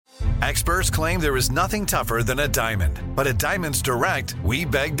Experts claim there is nothing tougher than a diamond. But at Diamonds Direct, we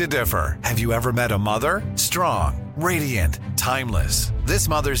beg to differ. Have you ever met a mother? Strong, radiant, timeless. This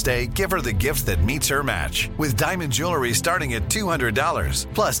Mother's Day, give her the gift that meets her match. With diamond jewelry starting at $200.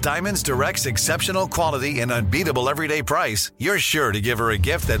 Plus Diamonds Direct's exceptional quality and unbeatable everyday price, you're sure to give her a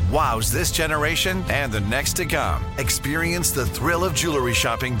gift that wows this generation and the next to come. Experience the thrill of jewelry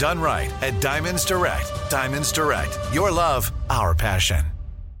shopping done right at Diamonds Direct. Diamonds Direct. Your love, our passion.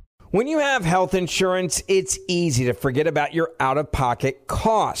 When you have health insurance, it's easy to forget about your out-of-pocket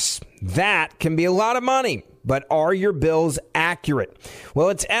costs. That can be a lot of money, but are your bills accurate? Well,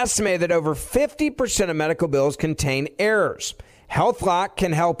 it's estimated that over 50% of medical bills contain errors. HealthLock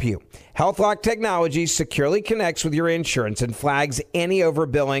can help you. HealthLock technology securely connects with your insurance and flags any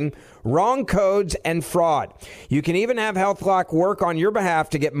overbilling, wrong codes, and fraud. You can even have HealthLock work on your behalf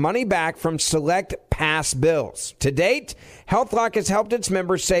to get money back from select past bills. To date, HealthLock has helped its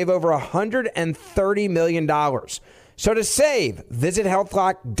members save over $130 million. So to save, visit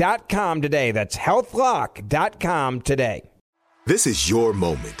healthlock.com today. That's healthlock.com today. This is your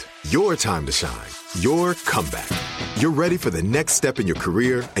moment, your time to shine, your comeback. You're ready for the next step in your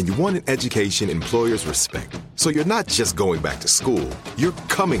career, and you want an education employers respect. So you're not just going back to school, you're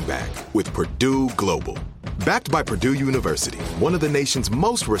coming back with Purdue Global. Backed by Purdue University, one of the nation's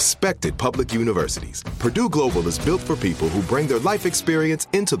most respected public universities, Purdue Global is built for people who bring their life experience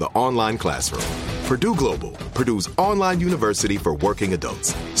into the online classroom. Purdue Global, Purdue's online university for working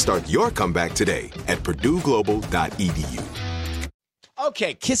adults. Start your comeback today at purdueglobal.edu.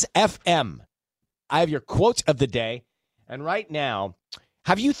 Okay, Kiss FM. I have your quote of the day. And right now,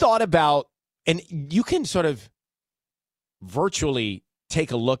 have you thought about, and you can sort of virtually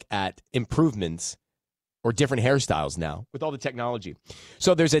take a look at improvements or different hairstyles now with all the technology.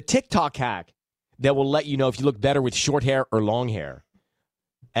 So there's a TikTok hack that will let you know if you look better with short hair or long hair.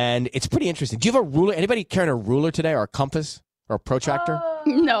 And it's pretty interesting. Do you have a ruler? Anybody carrying a ruler today or a compass or a protractor?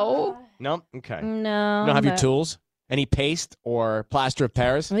 No. No? Okay. No. You don't have your tools? Any paste or plaster of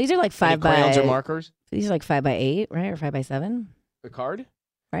Paris? Well, these are like 5 by crayons or markers? These are like 5 by 8, right? Or 5 by 7? The card?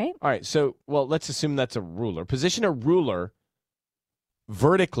 Right? All right. So, well, let's assume that's a ruler. Position a ruler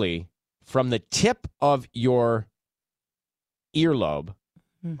vertically from the tip of your earlobe.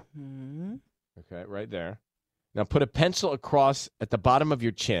 Mm-hmm. Okay, right there. Now put a pencil across at the bottom of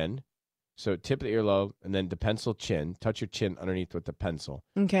your chin. So tip of the earlobe and then the pencil chin. Touch your chin underneath with the pencil.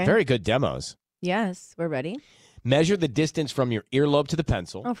 Okay. Very good demos. Yes, we're ready. Measure the distance from your earlobe to the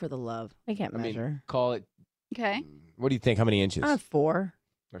pencil. Oh, for the love. I can't measure. Call it. Okay. What do you think? How many inches? 4.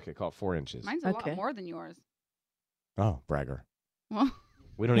 Okay, call it 4 inches. Mine's a lot more than yours. Oh, bragger. Well,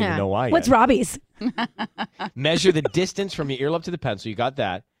 we don't even know why yet. What's Robbie's? Measure the distance from your earlobe to the pencil. You got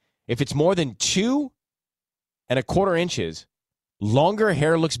that. If it's more than 2.25 inches, longer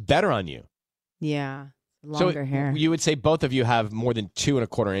hair looks better on you. Yeah, longer hair. You would say both of you have more than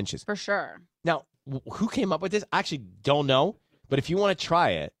 2.25 inches. For sure. Now, who came up with this? I actually don't know. But if you want to try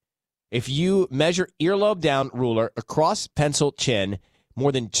it, if you measure earlobe down ruler across pencil chin,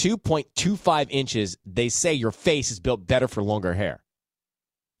 more than 2.25 inches, they say your face is built better for longer hair.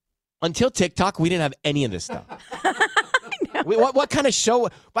 Until TikTok, we didn't have any of this stuff. What kind of show?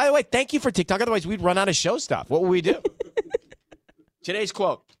 By the way, thank you for TikTok. Otherwise, we'd run out of show stuff. What would we do? Today's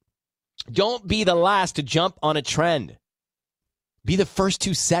quote: don't be the last to jump on a trend. Be the first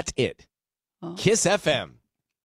to set it. Kiss FM.